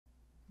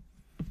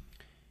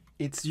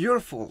It's your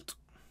fault.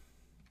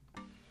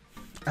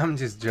 I'm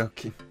just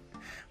joking.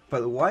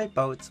 But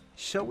wipeouts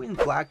showing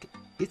black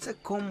is a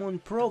common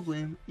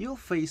problem you'll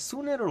face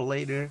sooner or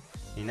later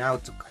in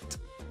AutoCAD.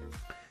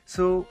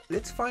 So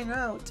let's find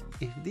out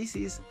if this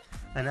is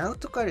an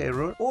AutoCAD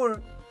error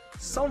or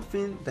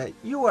something that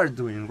you are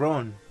doing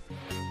wrong.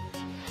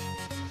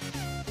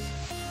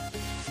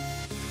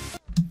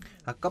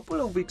 A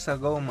couple of weeks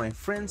ago, my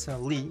friend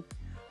Ali,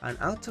 an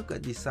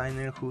AutoCAD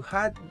designer who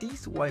had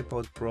this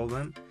wipeout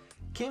problem,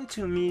 came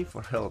to me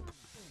for help.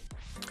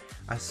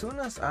 As soon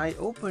as I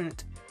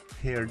opened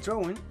her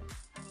drawing,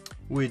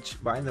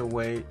 which by the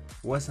way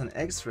was an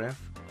XREF,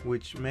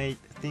 which made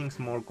things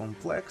more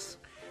complex.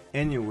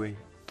 Anyway,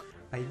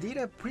 I did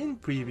a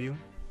print preview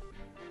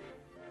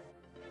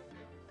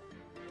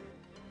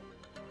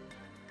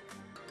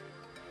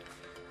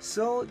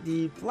saw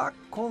the black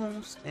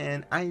columns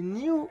and I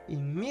knew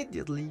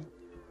immediately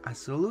a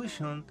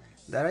solution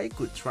that I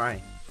could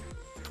try.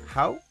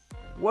 How?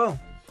 Well,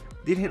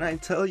 didn't I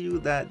tell you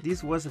that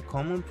this was a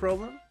common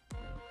problem?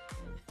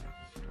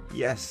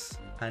 Yes,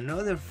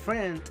 another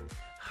friend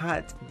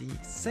had the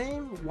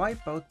same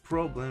wipeout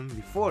problem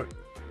before,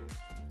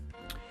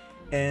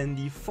 and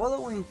the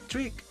following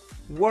trick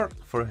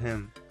worked for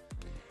him.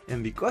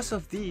 And because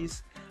of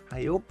this,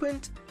 I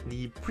opened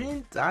the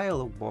print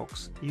dialog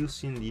box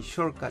using the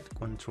shortcut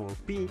Ctrl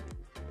P,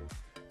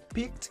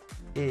 picked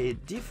a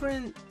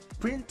different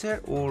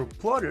printer or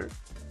plotter,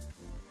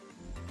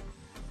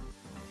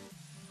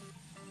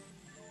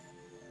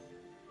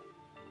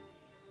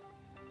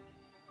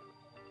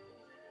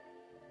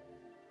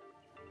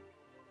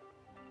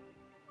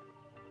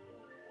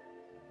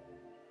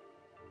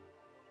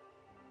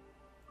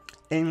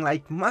 and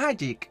like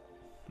magic,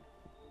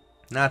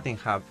 nothing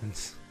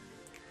happens.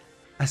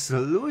 A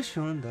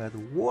solution that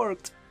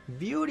worked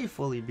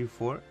beautifully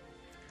before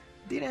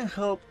didn't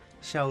help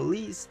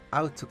Xiaoli's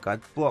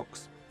AutoCAD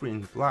blocks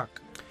print black.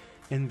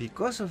 And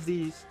because of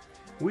this,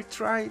 we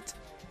tried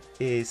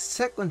a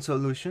second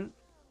solution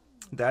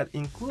that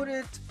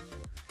included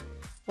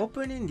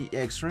opening the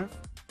XREF,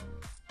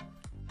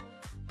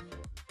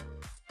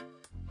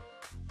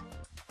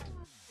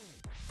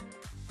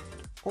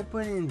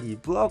 opening the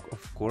block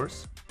of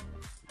course,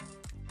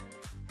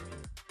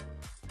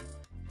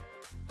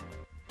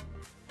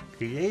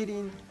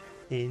 creating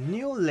a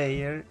new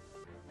layer,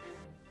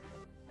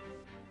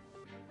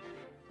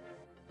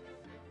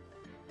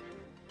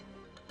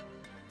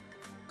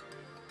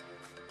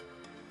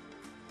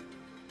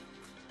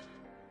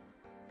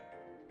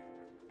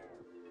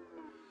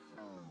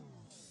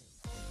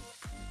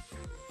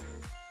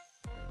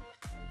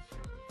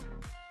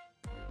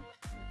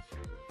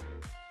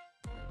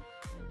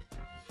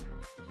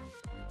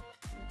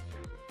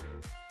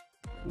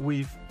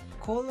 with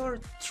color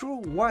true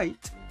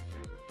white,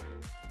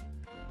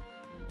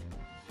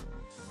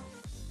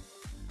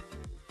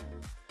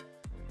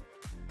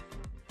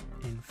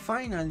 and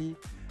finally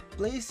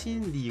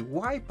placing the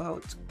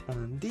wipeout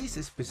on this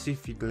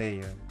specific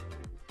layer.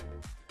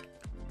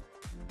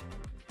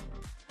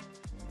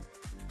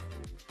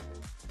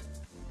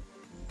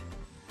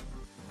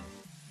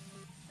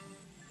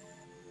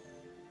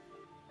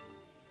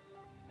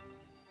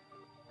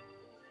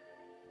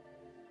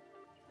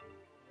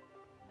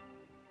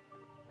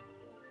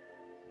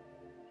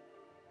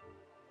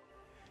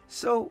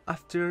 So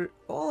after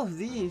all of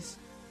this,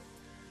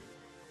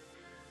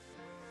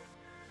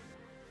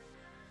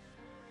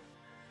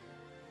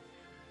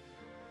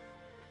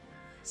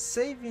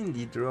 saving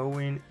the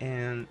drawing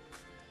and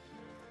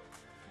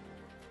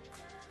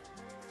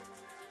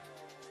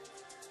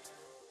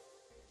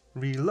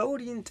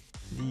reloading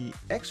the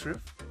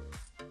XREF,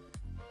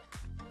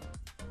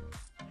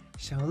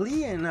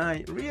 Xiaoli and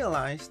I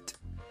realized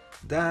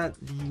that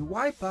the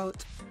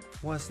wipeout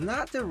was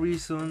not the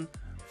reason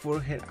for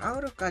her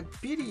AutoCAD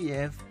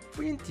PDF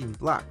printing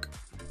black.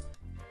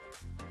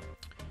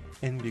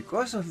 And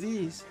because of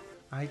this,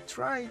 I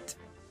tried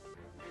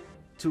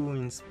to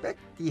inspect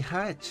the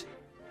hatch,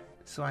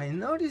 so I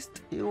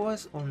noticed it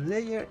was on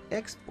layer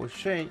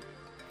Expose,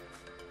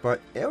 but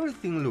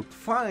everything looked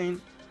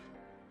fine.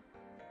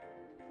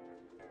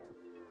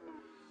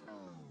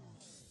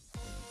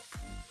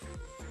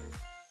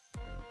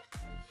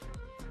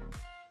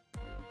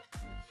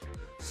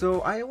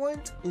 So I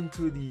went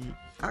into the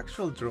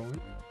actual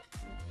drawing,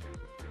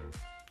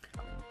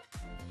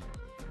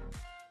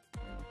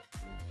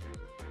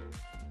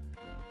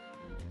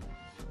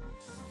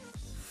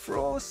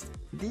 froze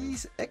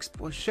this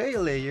expose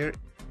layer,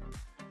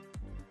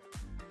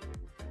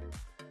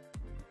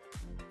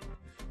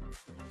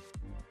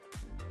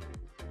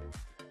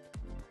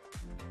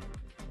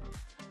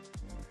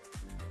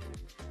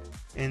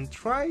 and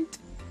tried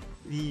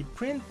the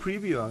print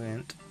preview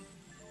again,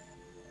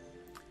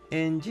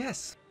 and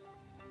yes,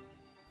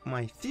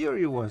 my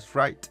theory was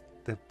right.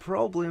 The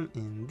problem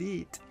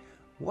indeed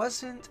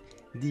wasn't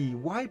the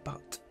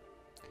wipeout,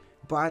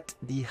 but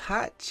the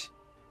hatch,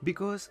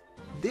 because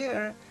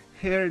there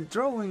her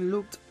drawing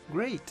looked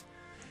great.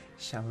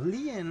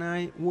 Xiaoli and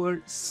I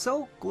were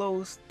so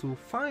close to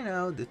find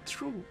out the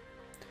truth.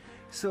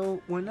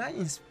 So when I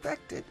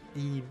inspected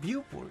the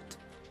viewport,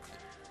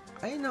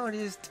 I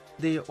noticed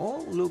they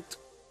all looked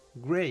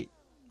great,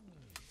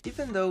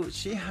 even though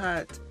she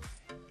had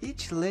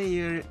each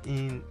layer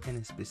in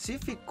a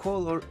specific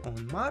color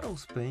on model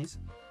space.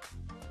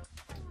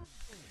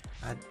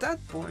 At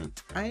that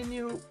point, I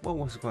knew what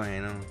was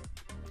going on.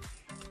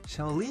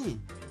 "Xiaoli,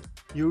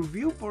 your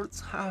viewports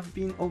have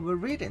been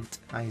overridden,"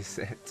 I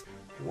said.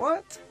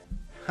 "What?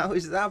 How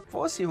is that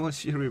possible?"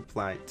 she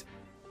replied.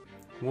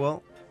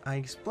 Well, I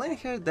explained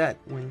her that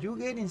when you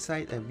get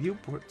inside a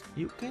viewport,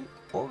 you can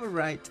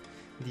override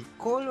the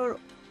color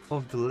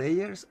of the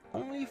layers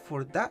only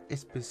for that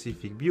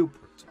specific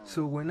viewport.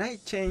 So when I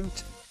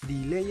changed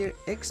the layer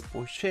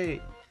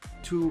exposé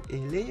to a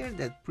layer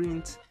that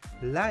prints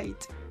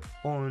light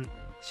on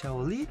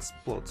Xiaoli's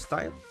plot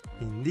style,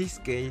 in this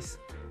case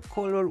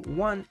color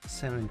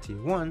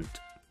 171,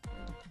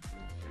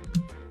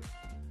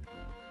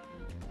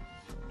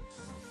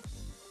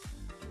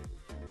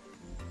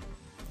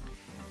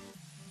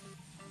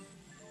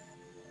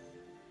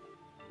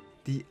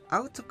 the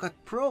Autocad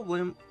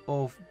problem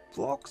of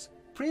blocks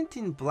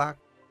printing black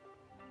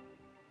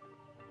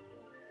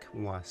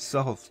was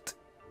solved,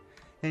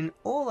 and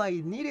all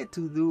I needed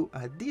to do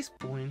at this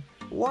point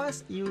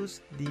was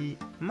use the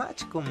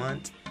match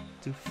command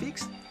to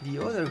fix the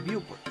other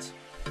viewports.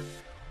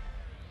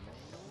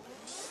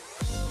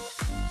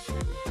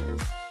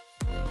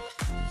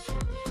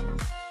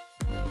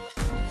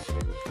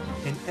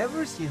 And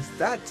ever since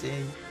that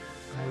day,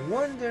 I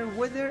wonder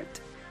whether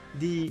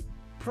the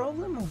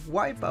problem of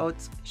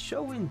wipeouts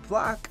showing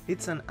black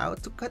it's an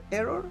AutoCAD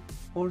error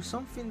or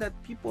something that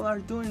people are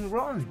doing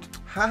wrong.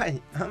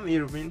 Hi, I'm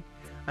Irvin,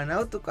 an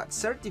AutoCAD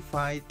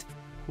certified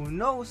who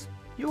knows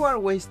you are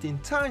wasting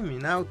time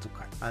in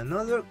AutoCAD.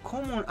 Another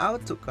common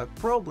AutoCAD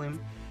problem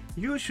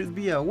you should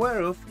be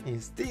aware of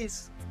is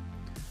this.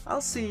 I'll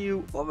see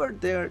you over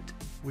there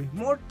with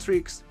more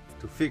tricks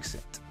to fix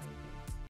it.